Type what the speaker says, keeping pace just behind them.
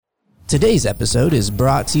Today's episode is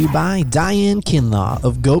brought to you by Diane Kinlaw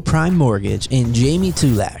of Go Prime Mortgage and Jamie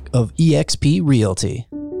Tulak of eXp Realty.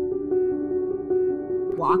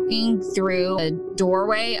 Walking through the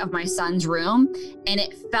doorway of my son's room, and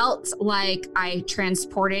it felt like I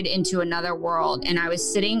transported into another world. And I was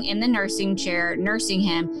sitting in the nursing chair, nursing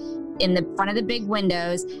him in the front of the big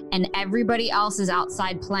windows, and everybody else is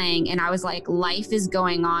outside playing. And I was like, life is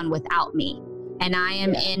going on without me. And I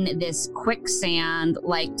am in this quicksand,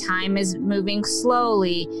 like time is moving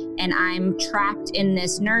slowly, and I'm trapped in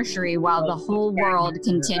this nursery while the whole world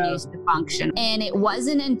continues to function. And it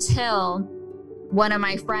wasn't until one of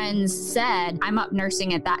my friends said, I'm up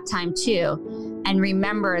nursing at that time too. And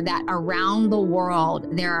remember that around the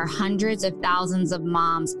world, there are hundreds of thousands of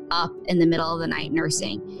moms up in the middle of the night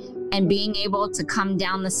nursing. And being able to come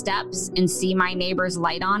down the steps and see my neighbor's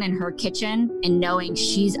light on in her kitchen and knowing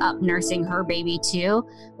she's up nursing her baby too,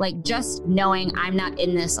 like just knowing I'm not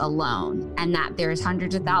in this alone and that there's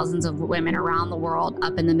hundreds of thousands of women around the world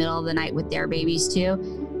up in the middle of the night with their babies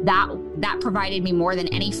too, that provided me more than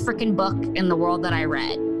any freaking book in the world that I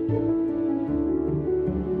read.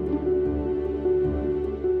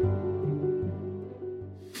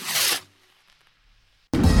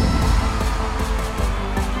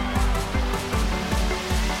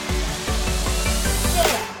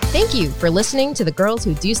 Thank you for listening to the Girls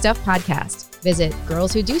Who Do Stuff podcast. Visit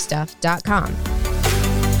girlswhodostuff.com.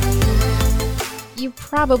 You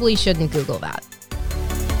probably shouldn't Google that.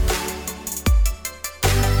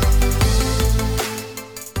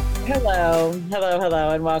 Hello,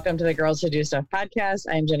 and welcome to the Girls Who Do Stuff podcast.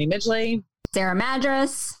 I'm Jenny Midgley. Sarah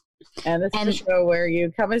Madras. And this is a show where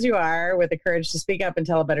you come as you are with the courage to speak up and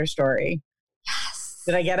tell a better story. Yes.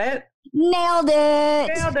 Did I get it? Nailed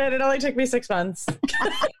it. Nailed it. It only took me 6 months.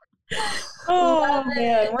 Oh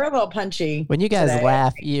man, we're a little punchy. When you guys today.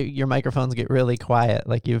 laugh, your microphones get really quiet.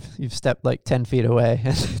 Like you've stepped like 10 feet away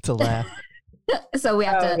to laugh. So we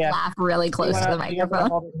have to laugh really close to the microphone.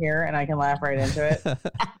 Hold it here, and I can laugh right into it.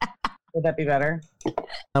 Would that be better?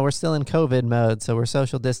 We're still in COVID mode, so we're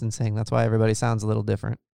social distancing. That's why everybody sounds a little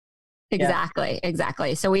different.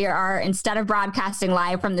 Exactly. So we are, instead of broadcasting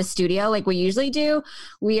live from the studio like we usually do,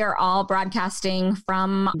 we are all broadcasting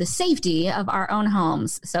from the safety of our own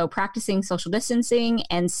homes. So practicing social distancing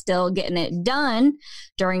and still getting it done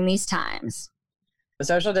during these times.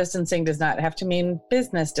 Social distancing does not have to mean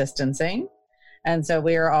business distancing. And so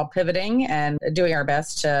we are all pivoting and doing our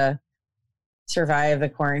best to survive the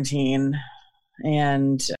quarantine.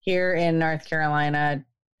 And here in North Carolina,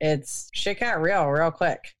 shit got real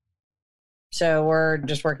quick. So we're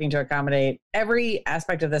just working to accommodate every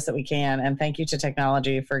aspect of this that we can. And thank you to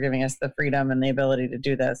technology for giving us the freedom and the ability to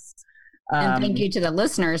do this. And thank you to the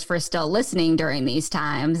listeners for still listening during these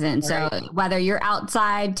times. And so whether you're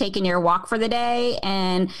outside taking your walk for the day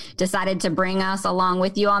and decided to bring us along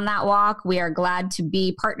with you on that walk, we are glad to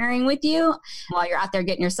be partnering with you while you're out there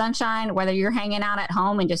getting your sunshine, whether you're hanging out at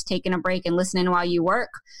home and just taking a break and listening while you work.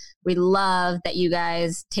 We love that you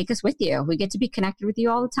guys take us with you. We get to be connected with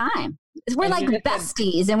you all the time. We're like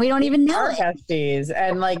besties and we don't even know it. Besties.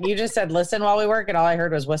 And like you just said, listen while we work, and all I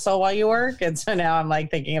heard was whistle while you work. And so now I'm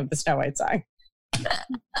like thinking of the Snow White song.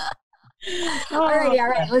 All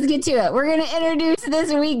right. Let's get to it. We're going to introduce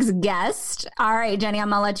this week's guest. All right, Jenny, I'm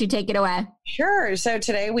going to let you take it away. Sure. So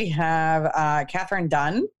today we have Catherine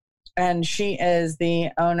Dunn. And she is the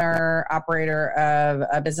owner, operator of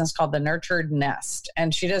a business called The Nurtured Nest.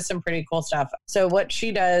 And she does some pretty cool stuff. So what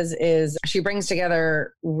she does is she brings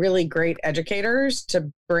together really great educators to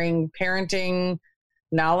bring parenting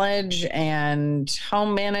knowledge and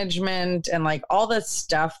home management and like all the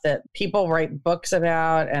stuff that people write books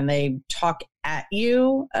about and they talk at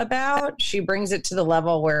you about. She brings it to the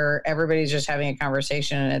level where everybody's just having a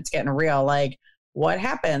conversation and it's getting real. Like, what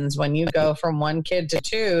happens when you go from one kid to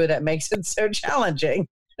two that makes it so challenging?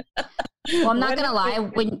 Well, I'm not going to lie.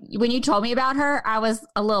 When you told me about her, I was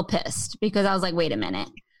a little pissed because I was like, wait a minute.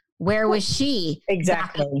 Where was she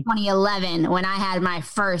exactly back in 2011 when I had my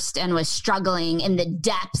first and was struggling in the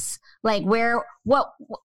depths? Like I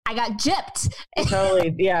got gypped.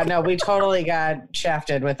 Totally. Yeah, no, we totally got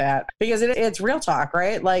shafted with that because it's real talk,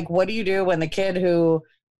 right? Like, what do you do when the kid who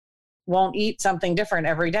won't eat something different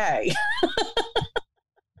every day?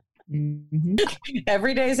 Mm-hmm.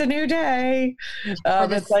 Every day's a new day.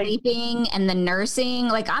 The sleeping and the nursing.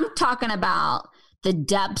 Like I'm talking about the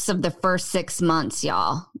depths of the first 6 months,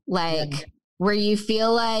 y'all. Like where you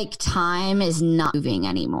feel like time is not moving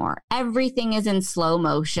anymore. Everything is in slow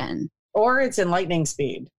motion. Or it's in lightning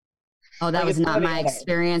speed. Oh, that was not my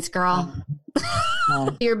experience, girl.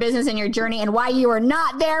 No. Your business and your journey and why you were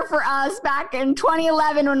not there for us back in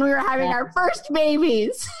 2011 when we were having our first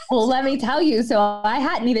babies. Well, let me tell you. So I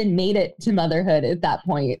hadn't even made it to motherhood at that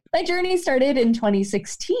point. My journey started in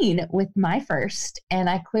 2016 with my first. And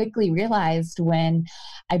I quickly realized when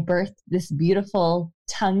I birthed this beautiful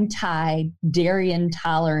tongue-tied,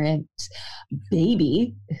 dairy-intolerant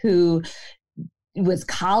baby who was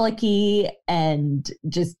colicky and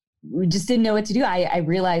we just didn't know what to do. I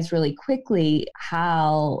realized really quickly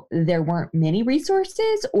how there weren't many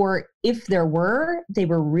resources, or if there were, they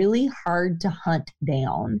were really hard to hunt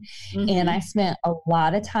down. Mm-hmm. And I spent a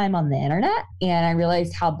lot of time on the internet, and I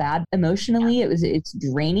realized how bad emotionally it's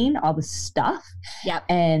draining, all the stuff. Yep.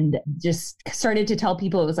 And just started to tell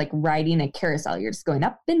people it was like riding a carousel. You're just going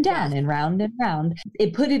up and down and round and round.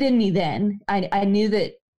 It put it in me then. I knew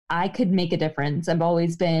that I could make a difference. I've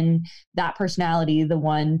always been that personality, the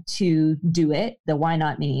one to do it, the why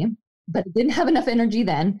not me, but didn't have enough energy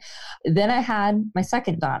then. Then I had my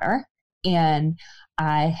second daughter, and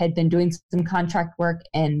I had been doing some contract work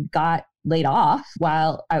and got laid off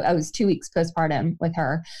while I was 2 weeks postpartum with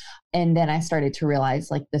her. And then I started to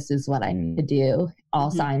realize, like, this is what I need to do.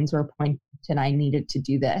 All signs were pointing and I needed to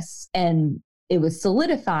do this. And it was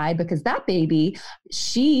solidified because that baby,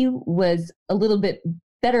 she was a little bit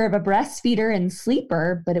better of a breastfeeder and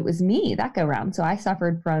sleeper, but it was me that go around. So I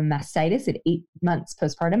suffered from mastitis at 8 months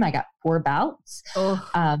postpartum. I got 4 bouts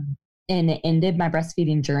and it ended my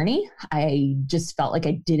breastfeeding journey. I just felt like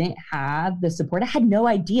I didn't have the support. I had no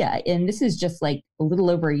idea. And this is just like a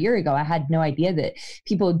little over a year ago. I had no idea that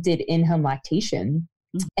people did in-home lactation.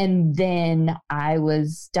 And then I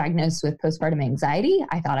was diagnosed with postpartum anxiety.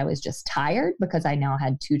 I thought I was just tired because I now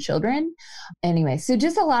had 2 children. Anyway, so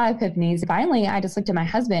just a lot of epiphanies. Finally, I just looked at my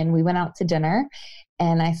husband. We went out to dinner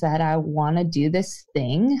and I said, I want to do this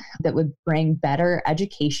thing that would bring better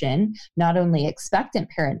education, not only expectant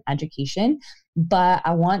parent education, but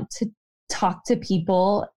I want to talk to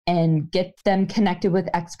people and get them connected with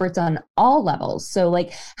experts on all levels. So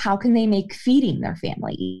like, how can they make feeding their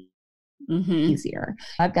family easier?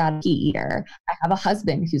 I've got a picky eater. I have a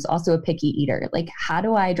husband who's also a picky eater. Like, how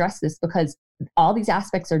do I address this? Because all these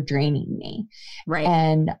aspects are draining me. Right.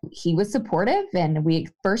 And he was supportive. And we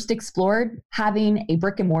first explored having a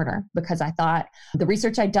brick and mortar because I thought the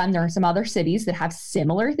research I'd done, there are some other cities that have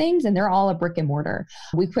similar things and they're all a brick and mortar.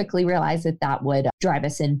 We quickly realized that that would drive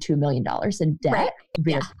us into $1 million in debt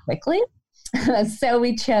very quickly. So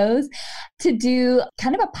we chose to do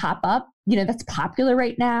kind of a pop-up, that's popular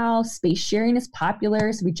right now. Space sharing is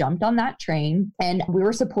popular. So we jumped on that train and we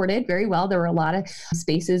were supported very well. There were a lot of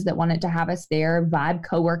spaces that wanted to have us there. Vibe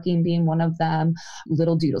Co-working being one of them,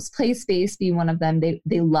 Little Doodles Play Space being one of them.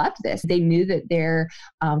 They loved this. They knew that their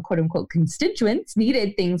quote unquote constituents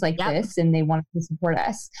needed things like this and they wanted to support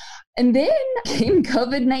us. And then came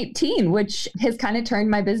COVID-19, which has kind of turned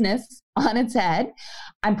my business on its head.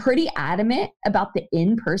 I'm pretty adamant about the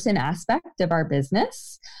in-person aspect of our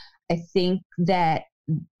business. I think that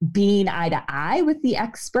being eye to eye with the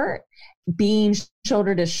expert, being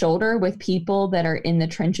shoulder to shoulder with people that are in the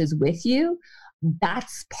trenches with you,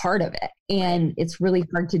 that's part of it. And it's really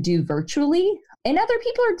hard to do virtually. And other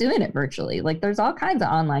people are doing it virtually. Like there's all kinds of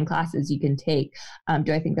online classes you can take.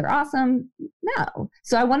 Do I think they're awesome? No.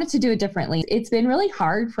 So I wanted to do it differently. It's been really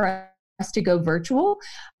hard for us to go virtual,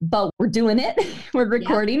 but we're doing it. We're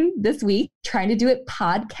recording this week, trying to do it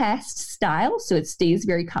podcast style. So it stays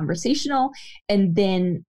very conversational. And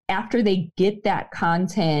then after they get that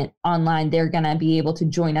content online, they're going to be able to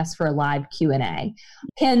join us for a live Q&A,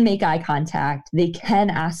 can make eye contact. They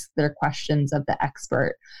can ask their questions of the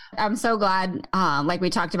expert. I'm so glad, like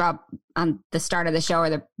we talked about on the start of the show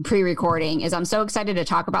or the pre-recording, is I'm so excited to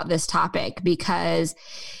talk about this topic because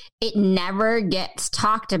it never gets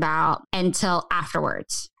talked about until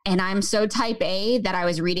afterwards. And I'm so type A that I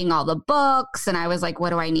was reading all the books and I was like,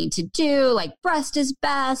 what do I need to do? Like breast is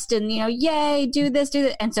best and, yay, do this, do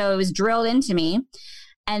that. And so it was drilled into me.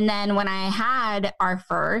 And then when I had our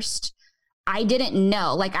first, I didn't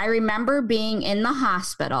know. Like I remember being in the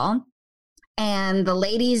hospital and the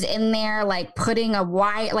ladies in there, like putting a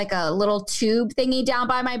little tube thingy down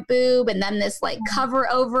by my boob and then this like cover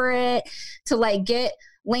over it to like get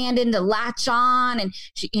Landon to latch on. And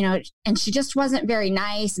she, and she just wasn't very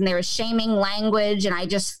nice. And there was shaming language. And I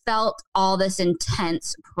just felt all this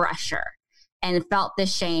intense pressure and felt the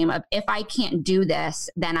shame of if I can't do this,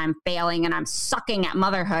 then I'm failing and I'm sucking at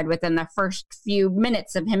motherhood within the first few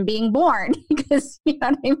minutes of him being born. Because you know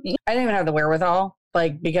what I mean? I didn't even have the wherewithal,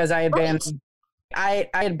 because I had been I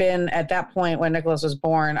had been at that point when Nicholas was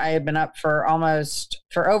born, I had been up for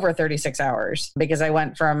over 36 hours because I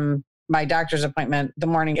went from my doctor's appointment the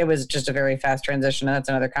morning. It was just a very fast transition, and that's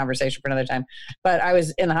another conversation for another time. But I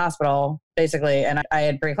was in the hospital basically, and I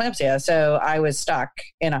had preeclampsia. So I was stuck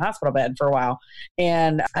in a hospital bed for a while,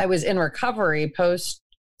 and I was in recovery post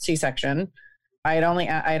C-section. I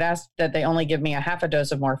had asked that they only give me a half a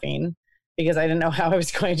dose of morphine because I didn't know how I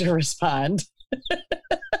was going to respond.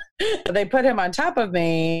 They put him on top of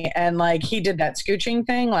me, and like he did that scooching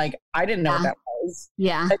thing. Like I didn't know what that was.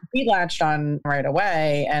 Yeah. But he latched on right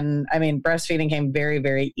away. And I mean, breastfeeding came very,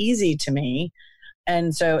 very easy to me.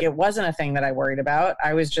 And so it wasn't a thing that I worried about.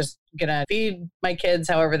 I was just going to feed my kids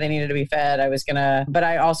however they needed to be fed. But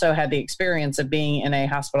I also had the experience of being in a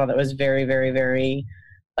hospital that was very, very, very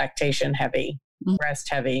lactation heavy, breast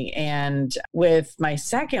heavy. And with my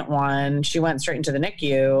second one, she went straight into the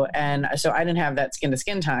NICU. And so I didn't have that skin to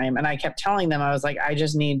skin time. And I kept telling them, I was like, I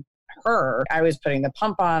just need her. I was putting the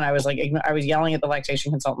pump on. I was yelling at the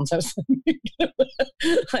lactation consultants. I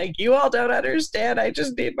was like, you all don't understand. I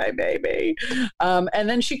just need my baby. And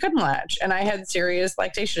then she couldn't latch. And I had serious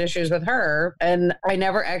lactation issues with her. And I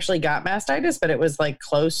never actually got mastitis, but it was like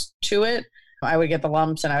close to it. I would get the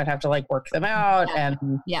lumps and I would have to like work them out.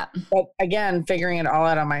 But again, figuring it all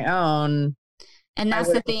out on my own. And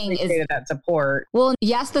that's the thing is that support. Well,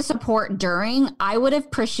 yes, the support during, I would have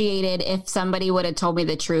appreciated if somebody would have told me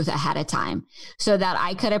the truth ahead of time so that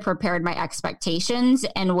I could have prepared my expectations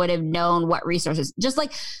and would have known what resources,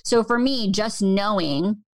 so for me, just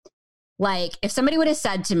knowing, like if somebody would have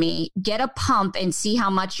said to me, get a pump and see how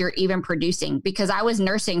much you're even producing, because I was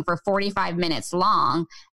nursing for 45 minutes long.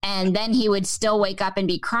 And then he would still wake up and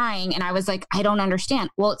be crying. And I was like, I don't understand.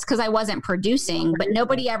 Well, it's because I wasn't producing, but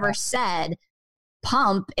nobody ever said,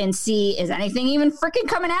 pump and see, is anything even freaking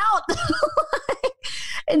coming out?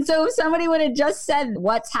 And so if somebody would have just said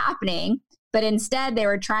what's happening, but instead they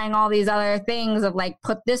were trying all these other things of like,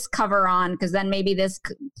 put this cover on, because then maybe this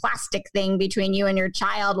plastic thing between you and your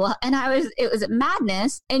child will, and it was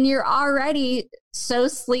madness. And you're already so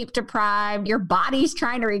sleep deprived, your body's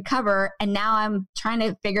trying to recover. And now I'm trying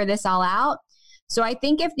to figure this all out. So I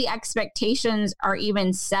think if the expectations are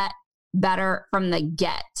even set better from the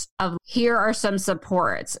get of here are some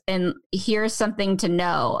supports and here's something to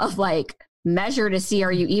know of like measure to see,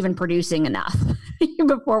 are you even producing enough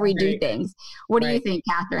before we do things? What do you think,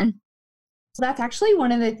 Catherine? So that's actually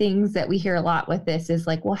one of the things that we hear a lot with this is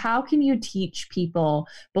like, well, how can you teach people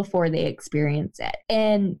before they experience it?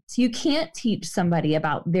 And so you can't teach somebody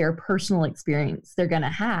about their personal experience they're going to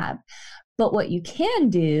have. But what you can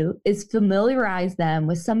do is familiarize them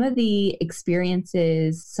with some of the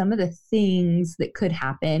experiences, some of the things that could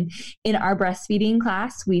happen. In our breastfeeding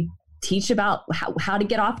class, we teach about how to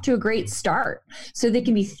get off to a great start so they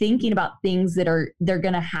can be thinking about things that they're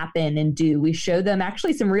going to happen and do. We show them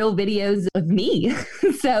actually some real videos of me.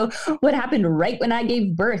 So what happened right when I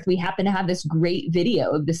gave birth, we happen to have this great video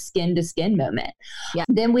of the skin to skin moment. Yeah.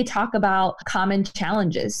 Then we talk about common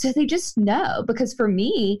challenges. So they just know, because for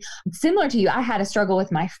me, similar to you, I had a struggle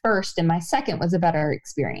with my first and my second was a better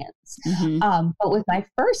experience. Mm-hmm. But with my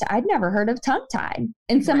first, I'd never heard of tongue tied.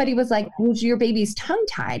 And somebody was like, well, your baby's tongue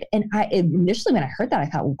tied. And initially when I heard that, I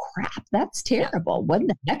thought, well, crap, that's terrible. What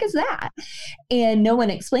the heck is that? And no one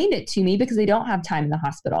explained it to me because they don't have time in the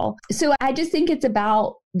hospital. So I just think it's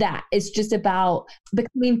about that. It's just about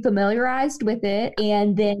becoming familiarized with it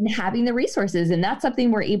and then having the resources. And that's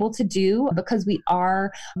something we're able to do because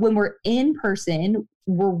when we're in person,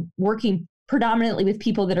 we're working predominantly with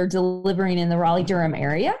people that are delivering in the Raleigh-Durham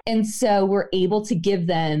area. And so we're able to give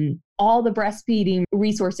them all the breastfeeding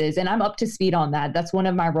resources. And I'm up to speed on that. That's one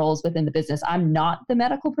of my roles within the business. I'm not the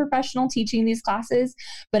medical professional teaching these classes,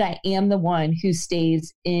 but I am the one who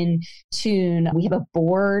stays in tune. We have a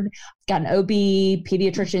board, got an OB,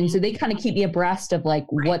 pediatrician. So they kind of keep me abreast of like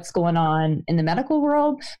what's going on in the medical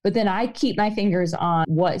world. But then I keep my fingers on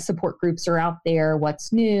what support groups are out there,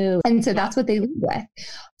 what's new. And so that's what they lead with.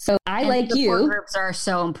 So support groups are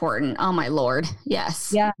so important. Oh my Lord.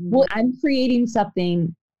 Yes. Yeah. Well, I'm creating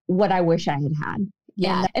something what I wish I had had.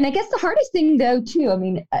 Yeah. And I guess the hardest thing though, too, I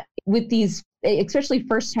mean, with these, especially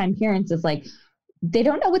first time parents is like, they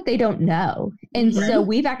don't know what they don't know. And so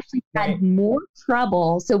we've actually had more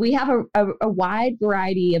trouble. So we have a wide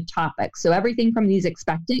variety of topics. So everything from these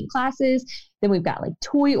expectant classes, then we've got like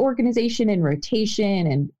toy organization and rotation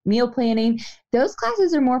and meal planning. Those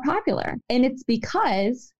classes are more popular. And it's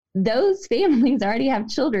because those families already have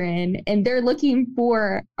children and they're looking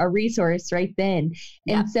for a resource right then.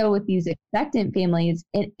 And so with these expectant families,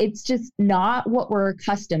 it's just not what we're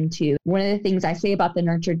accustomed to. One of the things I say about the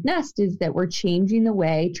Nurtured Nest is that we're changing the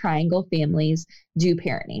way triangle families do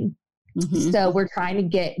parenting. Mhm. So we're trying to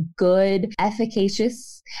get good,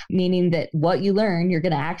 efficacious, meaning that what you learn, you're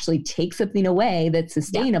going to actually take something away that's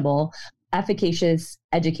sustainable, efficacious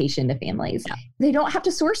education to families. Yeah. They don't have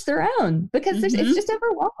to source their own because it's just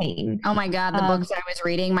overwhelming. Oh my God, the books I was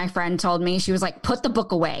reading, my friend told me, she was like, put the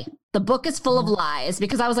book away. The book is full of lies,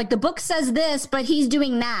 because I was like, the book says this, but he's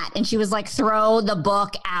doing that. And she was like, throw the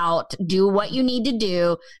book out, do what you need to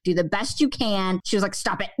do the best you can. She was like,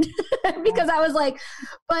 stop it. Because I was like,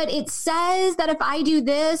 but it says that if I do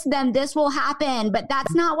this, then this will happen. But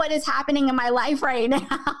that's not what is happening in my life right now.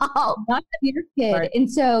 Not your kid. Right.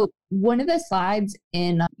 And so one of the slides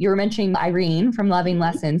you were mentioning Irene from Loving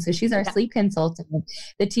Lessons. So she's our sleep consultant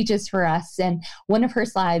that teaches for us. And one of her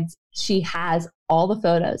slides, she has all the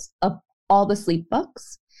photos of all the sleep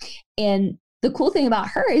books. And the cool thing about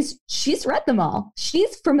her is she's read them all.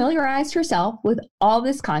 She's familiarized herself with all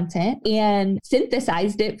this content and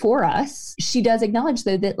synthesized it for us. She does acknowledge,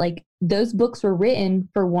 though, that like those books were written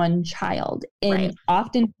for one child. And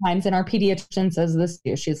oftentimes, and our pediatrician says this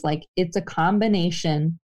too, she's like, it's a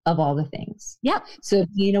combination of all the things. Yep. So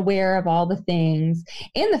being aware of all the things,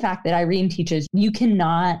 and the fact that Irene teaches, you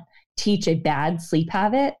cannot teach a bad sleep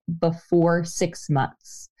habit before 6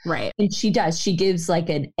 months. Right. And she does. She gives like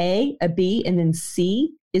an A, a B, and then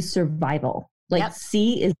C is survival. Like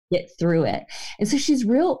C is get through it. And so she's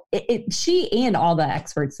she and all the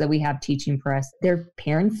experts that we have teaching for us, they're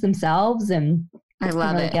parents themselves, and I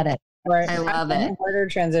love it. Get it. Right. I love it. Harder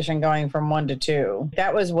transition going from 1 to 2.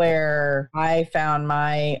 That was where I found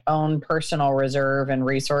my own personal reserve and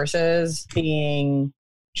resources being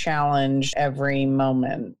challenged every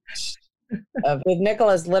moment. With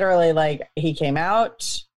Nicholas, literally, like, he came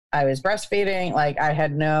out, I was breastfeeding, like I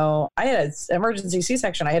had an emergency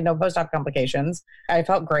C-section. I had no post-op complications. I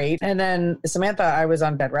felt great. And then Samantha, I was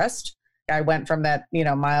on bed rest. I went from that,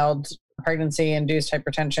 mild pregnancy-induced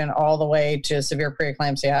hypertension all the way to severe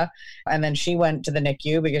preeclampsia. And then she went to the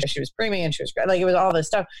NICU because she was preemie and she was like, it was all this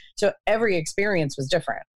stuff. So every experience was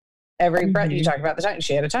different. Every breath, you talked about the tongue,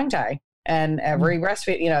 she had a tongue tie, and every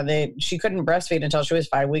breastfeed, she couldn't breastfeed until she was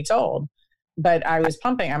 5 weeks old. But I was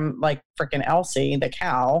pumping. I'm like freaking Elsie, the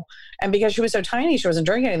cow. And because she was so tiny, she wasn't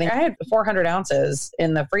drinking anything. I had 400 ounces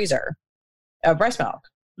in the freezer of breast milk.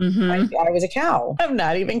 Mm-hmm. I was a cow. I'm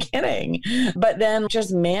not even kidding. But then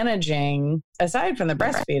just managing, aside from the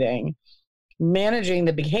breastfeeding, managing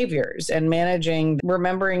the behaviors and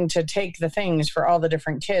remembering to take the things for all the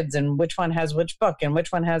different kids and which one has which book and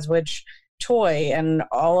which one has which toy and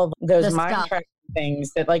all of those mind tracking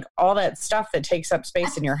things, that like all that stuff that takes up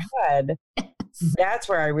space in your head. That's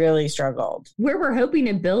where I really struggled. Where we're hoping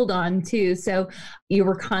to build on too. So you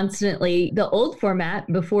were constantly, the old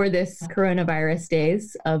format before this coronavirus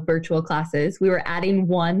days of virtual classes, we were adding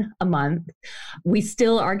one a month. We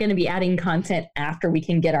still are going to be adding content after we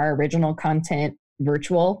can get our original content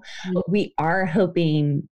virtual. We are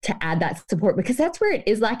hoping to add that support, because that's where it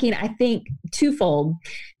is lacking. I think twofold,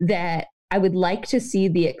 that I would like to see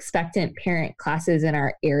the expectant parent classes in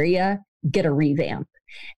our area get a revamp.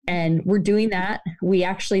 And we're doing that. We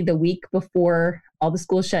actually, the week before all the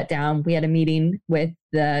schools shut down, we had a meeting with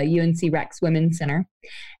the UNC Rex Women's Center,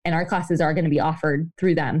 and our classes are going to be offered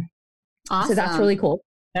through them. Awesome. So that's really cool.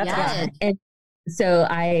 That's awesome. And so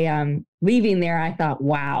leaving there, I thought,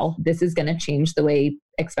 wow, this is going to change the way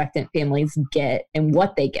expectant families get and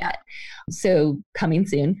what they get. So coming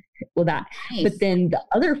soon. Well, that, Nice. But then the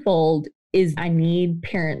other fold is I need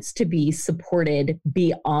parents to be supported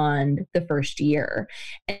beyond the first year.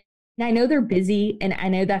 And I know they're busy, and I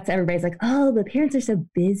know that's everybody's like, oh, the parents are so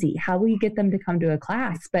busy. How will you get them to come to a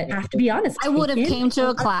class? But I have to be honest. I would have came to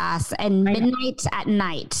a class and midnight at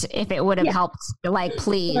night if it would have helped. Like,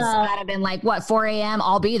 please. I'd have been like, what, 4 a.m.?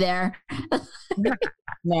 I'll be there.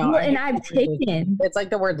 No, and I've taken. It's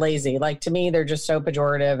like the word lazy. Like, to me, they're just so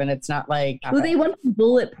pejorative, and it's not like. Well, they want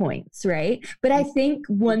bullet points, right? But I think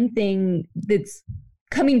one thing that's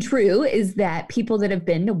coming true is that people that have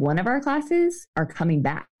been to one of our classes are coming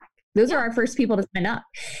back. Those are our first people to sign up.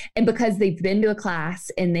 And because they've been to a class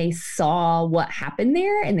and they saw what happened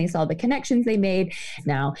there and they saw the connections they made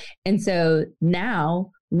now. And so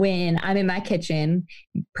now when I'm in my kitchen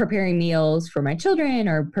preparing meals for my children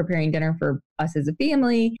or preparing dinner for us as a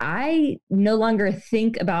family, I no longer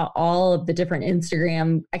think about all of the different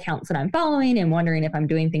Instagram accounts that I'm following and wondering if I'm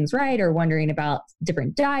doing things right or wondering about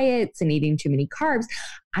different diets and eating too many carbs.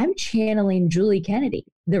 I'm channeling Julie Kennedy,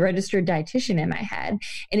 the registered dietitian, in my head,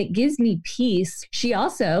 and it gives me peace. She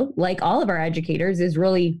also, like all of our educators, is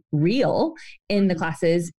really real in the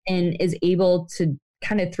classes and is able to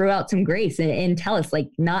kind of throw out some grace and tell us, like,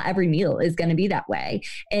 not every meal is going to be that way.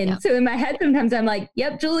 And so in my head, sometimes I'm like,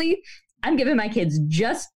 yep, Julie, I'm giving my kids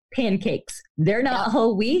just pancakes. They're not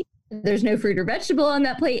whole wheat. There's no fruit or vegetable on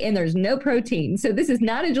that plate, and there's no protein. So this is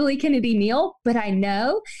not a Julie Kennedy meal, but I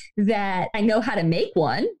know that I know how to make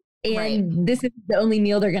one. And this is the only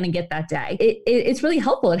meal they're going to get that day. It's really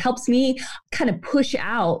helpful. It helps me kind of push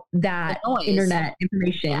out that internet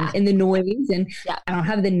information and the noise. And I don't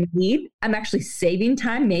have the need. I'm actually saving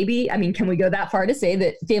time. Maybe, I mean, can we go that far to say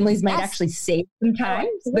that families might actually save some time?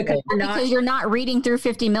 Because you're not reading through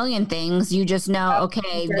 50 million things. You just know,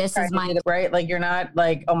 okay, this is my... Right? Like, you're not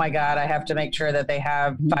like, oh my God, I have to make sure that they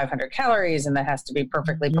have 500 calories and that has to be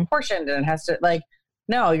perfectly proportioned and it has to like...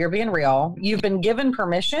 No, you're being real. You've been given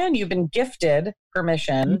permission. You've been gifted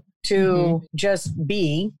permission to just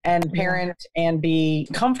be and parent and be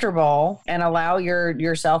comfortable and allow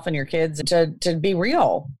yourself and your kids to be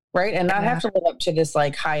real, right? And not have to live up to this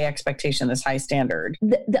like high expectation, this high standard.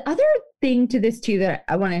 The other thing to this too that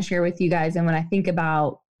I want to share with you guys, and when I think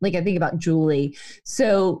about Julie.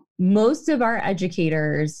 So most of our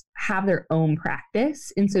educators have their own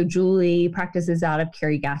practice. And so Julie practices out of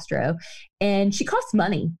Cary Gastro, and she costs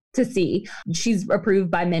money to see. She's approved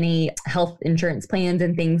by many health insurance plans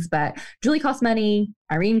and things, but Julie costs money.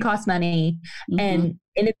 Irene costs money. And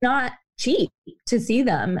it's not cheap to see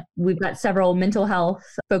them. We've got several mental health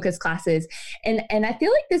focused classes. And I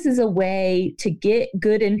feel like this is a way to get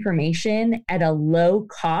good information at a low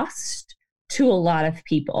cost to a lot of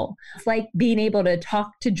people. It's like being able to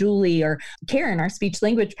talk to Julie or Karen, our speech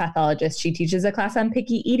language pathologist. She teaches a class on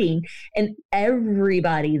picky eating, and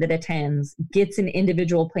everybody that attends gets an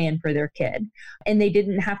individual plan for their kid. And they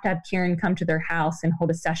didn't have to have Karen come to their house and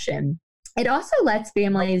hold a session. It also lets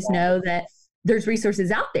families know that there's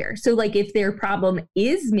resources out there. So like if their problem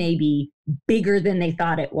is maybe bigger than they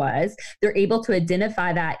thought it was, they're able to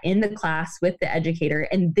identify that in the class with the educator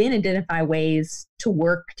and then identify ways to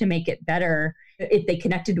work to make it better. If they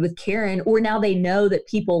connected with Karen, or now they know that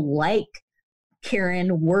people like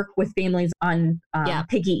Karen work with families on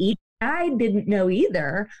picky eating. I didn't know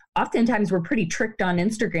either. Oftentimes we're pretty tricked on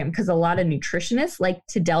Instagram because a lot of nutritionists like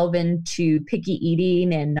to delve into picky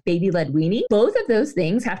eating and baby-led weaning. Both of those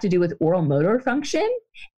things have to do with oral motor function.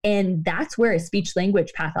 And that's where a speech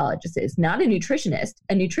language pathologist is, not a nutritionist.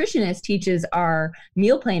 A nutritionist teaches our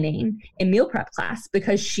meal planning and meal prep class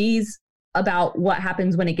because she's about what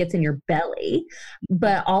happens when it gets in your belly.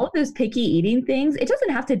 But all of those picky eating things, it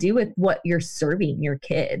doesn't have to do with what you're serving your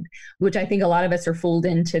kid, which I think a lot of us are fooled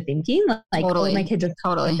into thinking like, oh, my kid just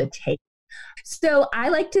wants to take. So I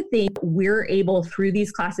like to think we're able through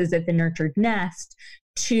these classes at the Nurtured Nest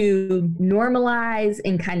to normalize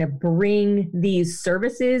and kind of bring these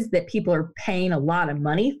services that people are paying a lot of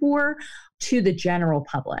money for to the general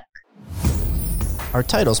public. Our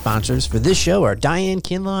title sponsors for this show are Diane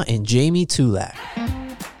Kinlaw and Jamie Tulak.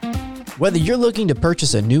 Whether you're looking to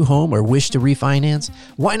purchase a new home or wish to refinance,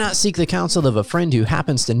 why not seek the counsel of a friend who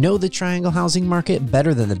happens to know the Triangle housing market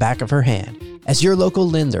better than the back of her hand? As your local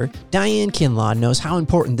lender, Diane Kinlaw knows how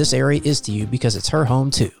important this area is to you because it's her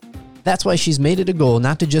home too. That's why she's made it a goal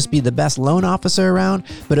not to just be the best loan officer around,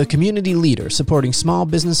 but a community leader supporting small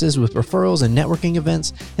businesses with referrals and networking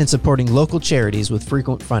events and supporting local charities with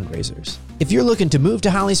frequent fundraisers. If you're looking to move to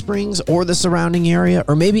Holly Springs or the surrounding area,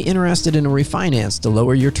 or maybe interested in a refinance to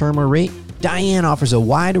lower your term or rate, Diane offers a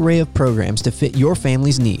wide array of programs to fit your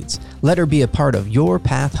family's needs. Let her be a part of your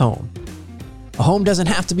path home. A home doesn't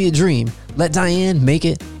have to be a dream. Let Diane make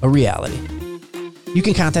it a reality. You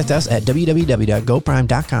can contact us at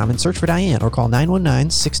www.goprime.com and search for Diane or call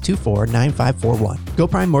 919-624-9541.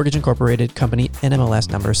 GoPrime Mortgage Incorporated Company, NMLS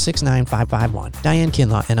number 69551. Diane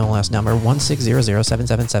Kinlaw, NMLS number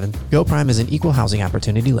 1600777. GoPrime is an equal housing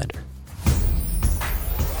opportunity lender.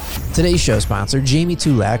 Today's show sponsor, Jamie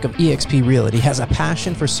Tulak of eXp Realty, has a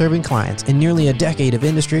passion for serving clients and nearly a decade of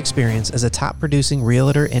industry experience as a top producing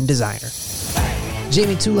realtor and designer.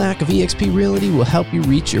 Jamie Tulak of eXp Realty will help you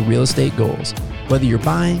reach your real estate goals. Whether you're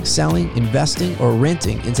buying, selling, investing, or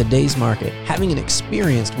renting in today's market, having an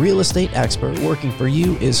experienced real estate expert working for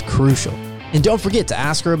you is crucial. And don't forget to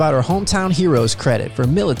ask her about our Hometown Heroes credit for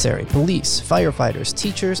military, police, firefighters,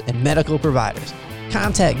 teachers, and medical providers.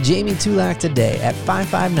 Contact Jamie Tulak today at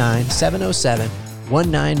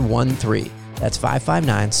 559-707-1913. That's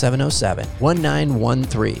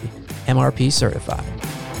 559-707-1913. MRP certified.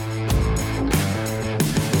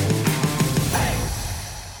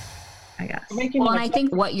 Well, and I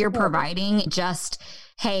think what you're providing just,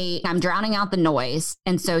 hey, I'm drowning out the noise.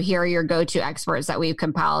 And so here are your go-to experts that we've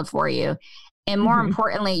compiled for you. And more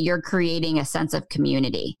importantly, you're creating a sense of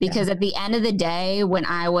community. Because at the end of the day, when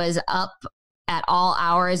I was up at all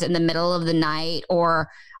hours in the middle of the night, or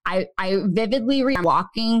I vividly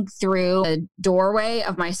walking through the doorway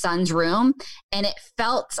of my son's room, and it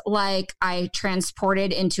felt like I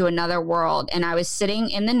transported into another world. And I was sitting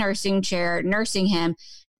in the nursing chair, nursing him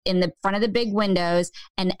in the front of the big windows,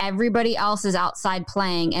 and everybody else is outside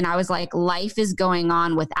playing. And I was like, life is going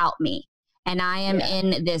on without me. And I am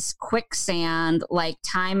in this quicksand, like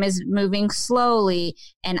time is moving slowly,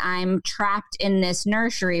 and I'm trapped in this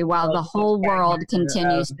nursery while the whole world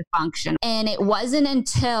continues to function. And it wasn't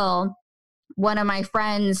until one of my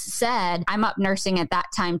friends said, I'm up nursing at that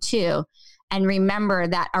time too. And remember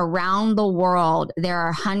that around the world, there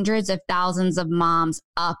are hundreds of thousands of moms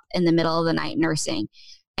up in the middle of the night nursing.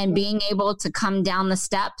 And being able to come down the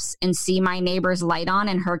steps and see my neighbor's light on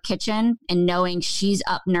in her kitchen and knowing she's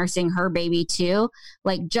up nursing her baby too,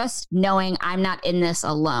 like just knowing I'm not in this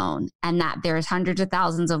alone and that there's hundreds of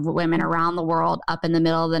thousands of women around the world up in the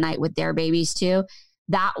middle of the night with their babies too.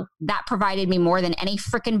 That provided me more than any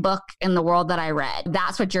freaking book in the world that I read.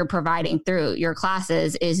 That's what you're providing through your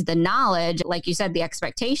classes is the knowledge, like you said, the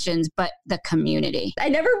expectations, but the community. I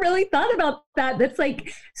never really thought about that. That's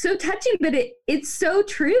like so touching, but it's so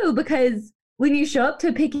true because when you show up to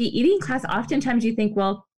a picky eating class, oftentimes you think,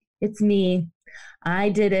 well, it's me. I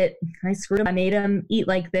did it. I screwed him. I made him eat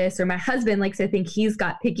like this. Or my husband likes to think he's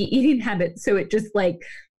got picky eating habits. So it just like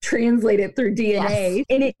translate it through DNA. Yes.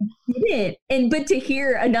 And it didn't. But to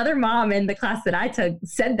hear another mom in the class that I took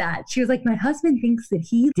said that, she was like, my husband thinks that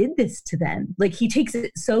he did this to them. Like he takes it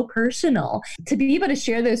so personal. To be able to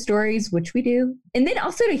share those stories, which we do. And then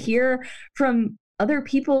also to hear from other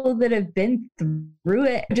people that have been through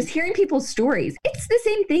it, just hearing people's stories. It's the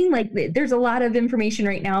same thing. Like there's a lot of information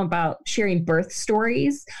right now about sharing birth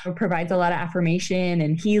stories. It provides a lot of affirmation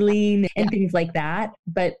and healing and things like that.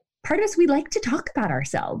 But part of us, we like to talk about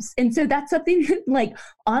ourselves. And so that's something that, like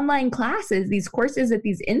online classes, these courses that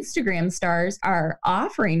these Instagram stars are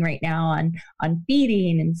offering right now on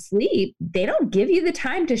feeding and sleep, they don't give you the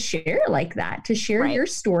time to share like that, to share your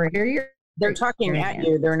story or your They're talking at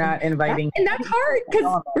you. They're not inviting. And that's hard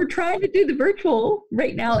because we're trying to do the virtual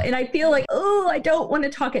right now. And I feel like, I don't want to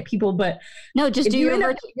talk at people, but no, just do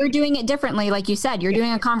you're doing it differently. Like you said, you're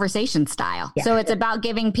doing a conversation style. Yeah. So it's about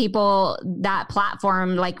giving people that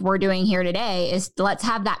platform like we're doing here today is let's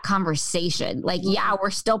have that conversation. Like,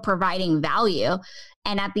 we're still providing value.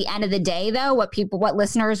 And at the end of the day, though, what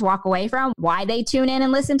listeners walk away from, why they tune in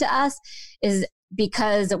and listen to us is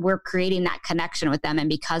because we're creating that connection with them and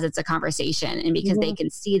because it's a conversation and because they can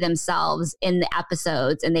see themselves in the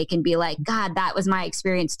episodes and they can be like, God, that was my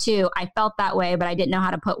experience too. I felt that way, but I didn't know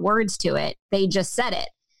how to put words to it. They just said it.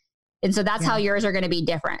 And so that's how yours are going to be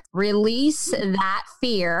different. Release that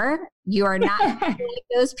fear. You are not like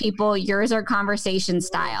those people. Yours are conversation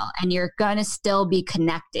style and you're going to still be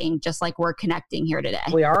connecting just like we're connecting here today.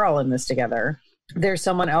 We are all in this together. There's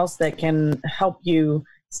someone else that can help you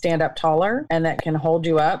stand up taller and that can hold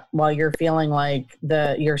you up while you're feeling like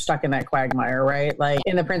you're stuck in that quagmire, right? Like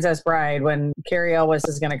in The Princess Bride, when Carrie Elwes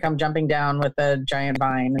is going to come jumping down with a giant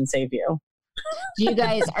vine and save you.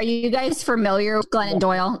 Are you guys familiar with Glennon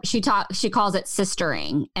Doyle? She calls it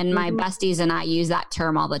sistering, and my besties and I use that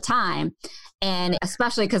term all the time. And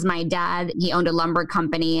especially because my dad, he owned a lumber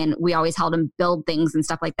company and we always helped him build things and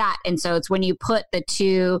stuff like that. And so it's when you put the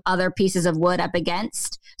two other pieces of wood up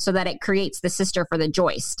against so that it creates the sister for the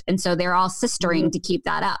joist. And so they're all sistering to keep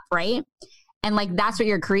that up, right? And like, that's what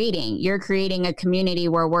you're creating. You're creating a community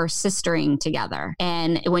where we're sistering together.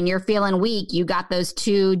 And when you're feeling weak, you got those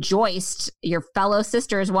two joists, your fellow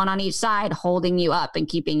sisters, one on each side, holding you up and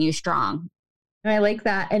keeping you strong. I like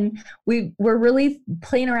that. And we're really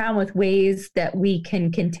playing around with ways that we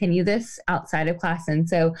can continue this outside of class. And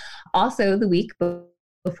so also the week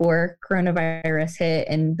before coronavirus hit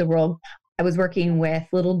and the world, I was working with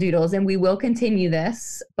Little Doodles, and we will continue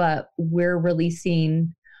this, but we're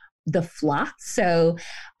releasing the flock. So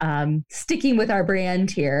sticking with our brand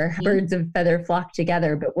here, Birds of Feather flock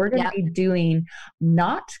together, but we're going to be doing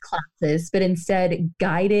not classes, but instead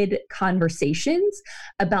guided conversations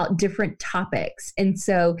about different topics. And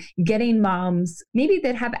so getting moms, maybe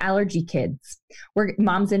that have allergy kids, we're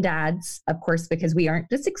moms and dads, of course, because we aren't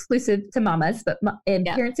just exclusive to mamas, but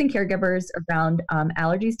parents and caregivers around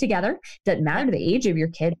allergies together. Doesn't matter the age of your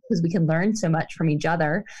kid because we can learn so much from each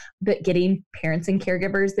other, but getting parents and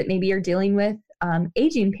caregivers that maybe are dealing with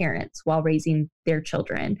aging parents while raising their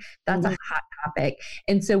children. That's a hot topic.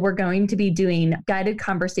 And so we're going to be doing guided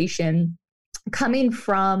conversation coming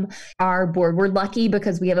from our board. We're lucky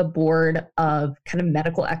because we have a board of kind of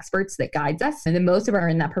medical experts that guides us. And then most of them are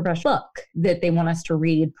in that professional book that they want us to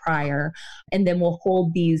read prior. And then we'll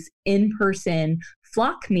hold these in-person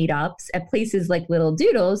flock meetups at places like Little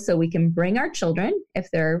Doodles so we can bring our children if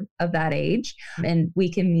they're of that age and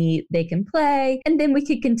we can meet, they can play, and then we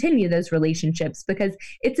could continue those relationships because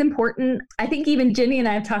it's important. I think even Jenny and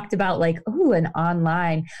I have talked about like, an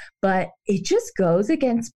online, but it just goes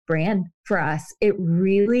against brand for us. It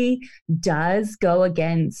really does go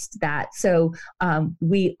against that. So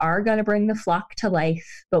we are going to bring the flock to life,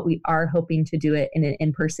 but we are hoping to do it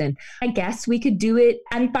in person. I guess we could do it.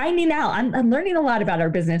 I'm finding out. I'm learning a lot about our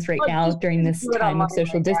business right now during this time of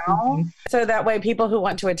social distancing. So that way people who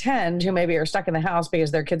want to attend, who maybe are stuck in the house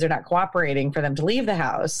because their kids are not cooperating for them to leave the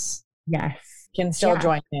house. Yes. Can still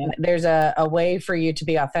join in. There's a way for you to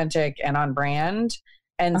be authentic and on brand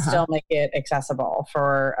and still make it accessible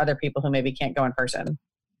for other people who maybe can't go in person.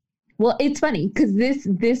 Well, it's funny because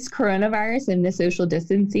this coronavirus and the social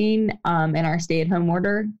distancing and our stay-at-home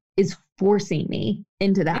order is forcing me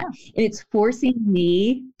into that. And it's forcing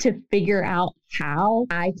me to figure out how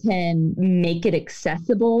I can make it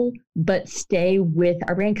accessible, but stay with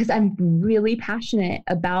our brand because I'm really passionate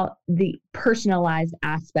about the personalized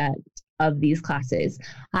aspect of these classes.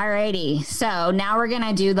 Alrighty. So now we're going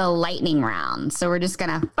to do the lightning round. So we're just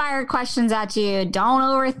going to fire questions at you. Don't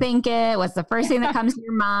overthink it. What's the first thing that comes to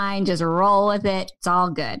your mind? Just roll with it. It's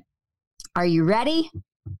all good. Are you ready?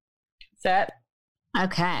 Set.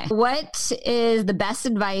 Okay. What is the best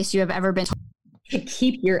advice you have ever been told? To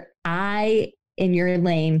keep your eye in your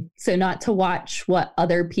lane. So not to watch what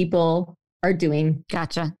other people are doing.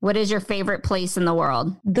 Gotcha. What is your favorite place in the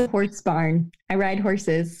world? The horse barn. I ride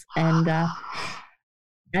horses. And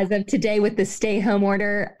as of today with the stay home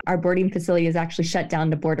order, our boarding facility is actually shut down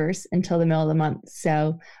to boarders until the middle of the month.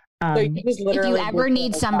 So if you ever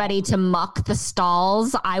need somebody to muck the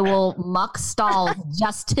stalls, I will muck stalls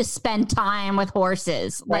just to spend time with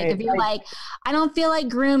horses. Like if you're like, I don't feel like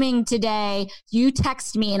grooming today, you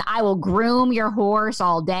text me and I will groom your horse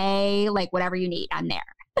all day. Like whatever you need, I'm there.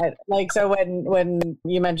 Like, so when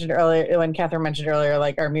you mentioned earlier, when Catherine mentioned earlier,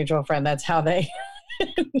 like our mutual friend, that's how they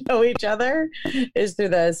know each other is through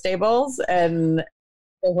the stables and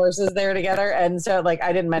the horses there together. And so like,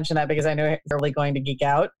 I didn't mention that because I knew they're really going to geek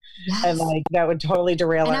out and like, that would totally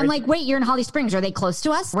derail. And I'm like, wait, you're in Holly Springs. Are they close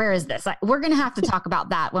to us? Where is this? We're going to have to talk about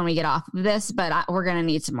that when we get off of this, but we're going to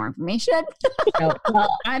need some more information.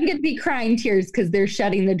 Well, I'm going to be crying tears because they're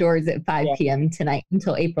shutting the doors at 5 p.m. tonight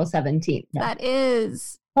until April 17th. That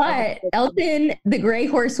is. But Elton, the gray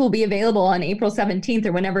horse, will be available on April 17th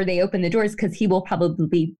or whenever they open the doors because he will probably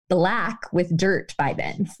be black with dirt by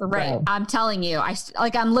then. Right. So. I'm telling you,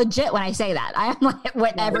 I'm legit when I say that. I'm like,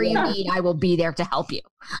 whatever you need, I will be there to help you.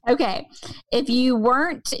 Okay. If you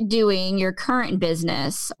weren't doing your current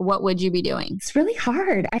business, what would you be doing? It's really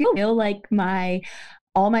hard. I feel like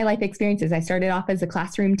all my life experiences. I started off as a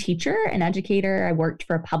classroom teacher and educator. I worked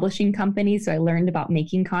for a publishing company, so I learned about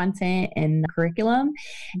making content and curriculum.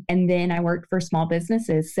 And then I worked for small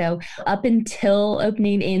businesses. So up until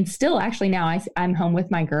opening, and still actually now I'm home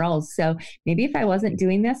with my girls. So maybe if I wasn't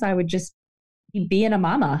doing this, I would just be being a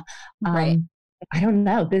mama. Right. I don't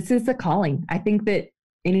know. This is a calling. I think that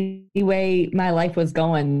any way my life was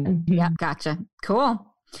going. Yeah, gotcha. Cool.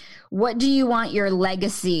 What do you want your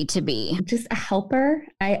legacy to be? Just a helper.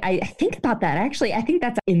 I think about that. Actually, I think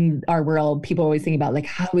that's in our world. People always think about like,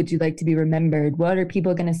 how would you like to be remembered? What are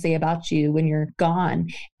people going to say about you when you're gone?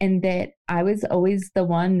 And that I was always the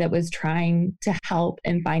one that was trying to help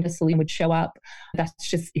and find a solution, would show up. That's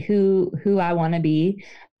just who I want to be.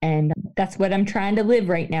 And that's what I'm trying to live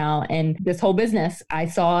right now. And this whole business, I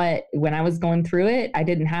saw it when I was going through it. I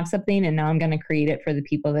didn't have something, and now I'm going to create it for the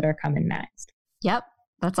people that are coming next. Yep.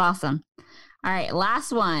 That's awesome. All right.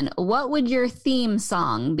 Last one. What would your theme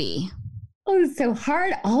song be? Oh, it's so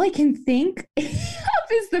hard. All I can think of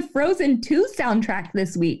is the Frozen 2 soundtrack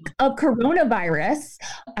this week of coronavirus.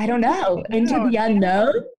 I don't know. Into the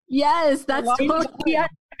unknown. Yes, that's Into the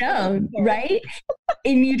unknown, right?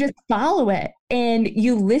 And you just follow it and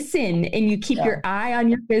you listen and you keep your eye on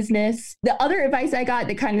your business. The other advice I got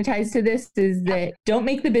that kind of ties to this is that don't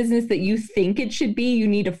make the business that you think it should be. You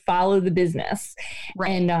need to follow the business. Right.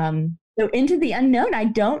 And so into the unknown, I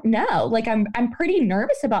don't know. Like I'm pretty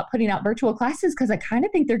nervous about putting out virtual classes because I kind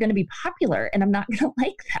of think they're going to be popular and I'm not going to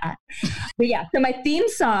like that. But yeah, so my theme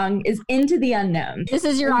song is Into the Unknown. This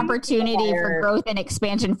is your opportunity for growth and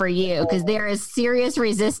expansion for you because there is serious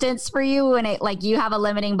resistance for you when you have a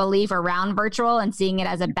limiting belief around virtual and seeing it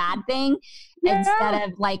as a bad thing instead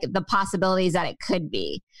of like the possibilities that it could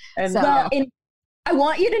be. And I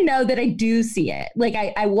want you to know that I do see it. Like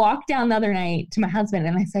I walked down the other night to my husband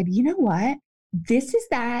and I said, you know what? This is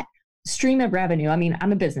that stream of revenue. I mean,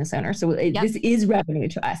 I'm a business owner, so this is revenue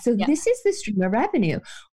to us. So this is the stream of revenue.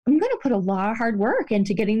 I'm going to put a lot of hard work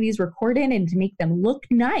into getting these recorded and to make them look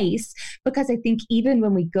nice, because I think even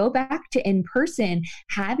when we go back to in person,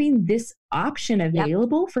 having this option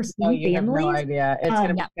available for some families. Have no idea. It's going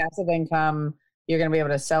to be passive income. You're going to be able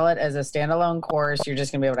to sell it as a standalone course. You're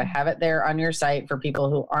just going to be able to have it there on your site for people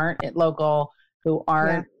who aren't local, who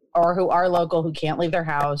aren't, or who are local, who can't leave their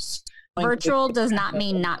house. Virtual does not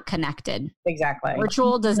mean not connected. Exactly.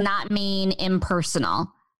 Virtual does not mean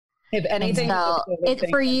impersonal. If anything, so it's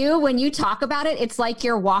for you, when you talk about it, it's like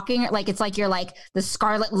you're walking, like it's like you're like the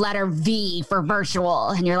scarlet letter V for virtual.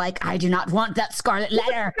 And you're like, I do not want that scarlet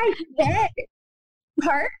letter.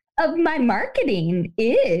 Part of my marketing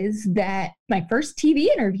is that my first TV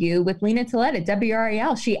interview with Lena Tillett at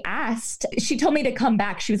WRAL, she told me to come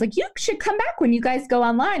back. She was like, you should come back when you guys go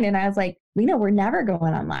online. And I was like, Lena, we're never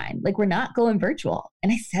going online. Like, we're not going virtual.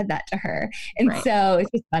 And I said that to her. And so it's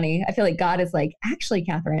just funny. I feel like God is like, actually,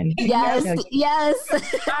 Catherine. Yes.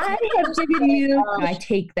 I have given you, I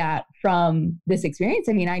take that from this experience.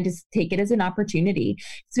 I mean, I just take it as an opportunity.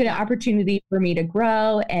 It's been an opportunity for me to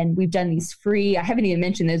grow. And we've done these free, I haven't even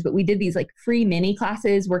mentioned this, but we did these like free mini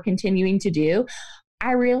classes we're continuing to do.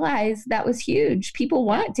 I realized that was huge. People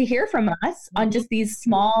wanted to hear from us on just these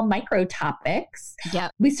small micro topics. Yeah.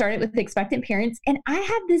 We started with expectant parents, and I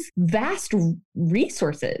have this vast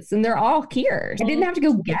resources and they're all here. I didn't have to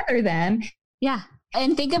go gather them. Yeah.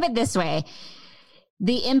 And think of it this way.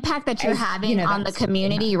 The impact that you're having on the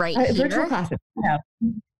community right here. Virtual classes.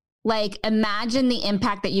 Like, imagine the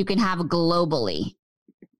impact that you can have globally.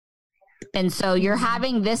 And so you're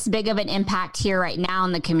having this big of an impact here right now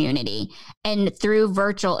in the community. And through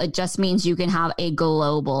virtual, it just means you can have a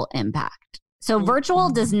global impact. So virtual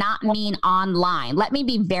does not mean online. Let me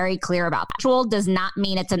be very clear about that. Virtual does not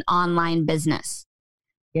mean it's an online business.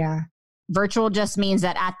 Yeah. Virtual just means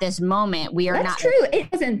that at this moment, we are That's not. true. It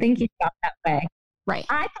isn't thinking about that way. Right.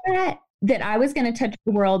 I thought that I was going to touch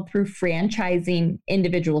the world through franchising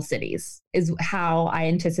individual cities is how I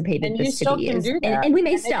anticipated this to be. And we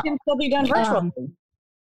may still. It can still be done virtually.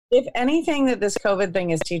 If anything that this COVID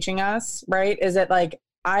thing is teaching us, right, is that like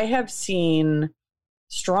I have seen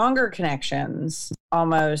stronger connections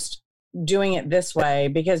almost doing it this way,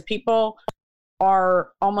 because people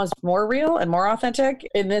are almost more real and more authentic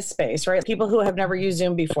in this space, right? People who have never used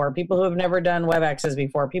Zoom before, people who have never done WebExes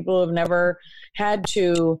before, people who have never had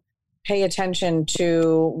to pay attention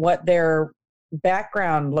to what their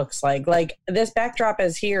background looks like. Like, this backdrop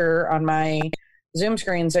is here on my Zoom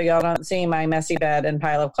screen, so y'all don't see my messy bed and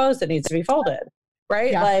pile of clothes that needs to be folded,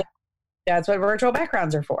 right? Yeah. Like, that's what virtual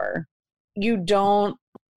backgrounds are for. You don't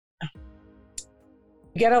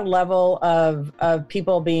get a level of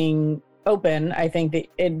people being open, I think,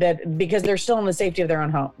 that because they're still in the safety of their own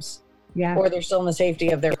homes. Yeah. Or they're still in the safety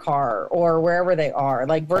of their car or wherever they are.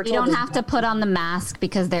 Like, virtual. They don't have to put on the mask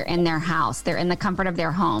because they're in their house. They're in the comfort of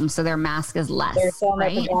their home. So their mask is less. They're still in their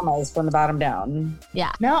pajamas from the bottom down.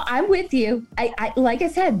 Yeah. No, I'm with you. I like I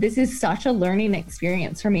said, this is such a learning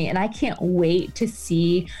experience for me. And I can't wait to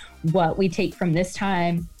see what we take from this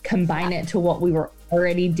time, combine it to what we were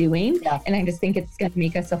already doing. Yeah. And I just think it's going to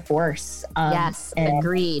make us a force. Yes.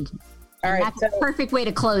 Agreed. All right. That's a perfect way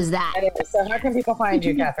to close that. So how can people find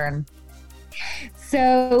you, Catherine?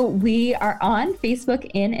 So we are on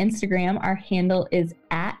Facebook and Instagram. Our handle is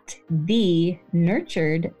at The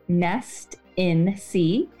Nurtured Nest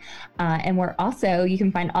NC. And we're also, you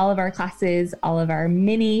can find all of our classes, all of our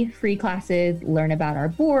mini free classes, learn about our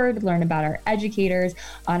board, learn about our educators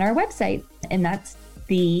on our website. And that's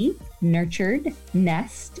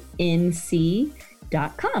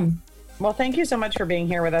thenurturednestnc.com. Well, thank you so much for being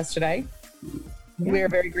here with us today. Yeah, we are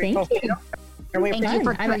very grateful for you. And thank you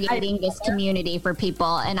for creating this community for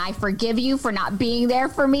people. And I forgive you for not being there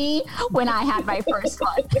for me when I had my first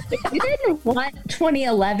one. You didn't want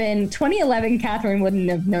 2011. 2011, Catherine wouldn't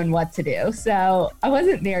have known what to do. So I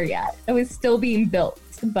wasn't there yet. I was still being built.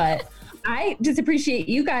 But I just appreciate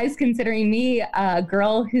you guys considering me a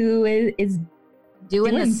girl who is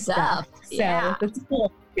doing the stuff. So that's cool.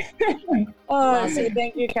 So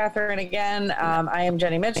thank you, Catherine, again. I am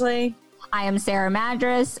Jenny Midgley. I am Sarah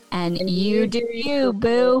Madras, and you do you,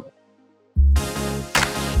 boo.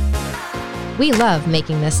 We love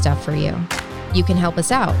making this stuff for you. You can help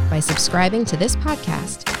us out by subscribing to this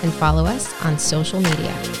podcast and follow us on social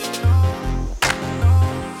media.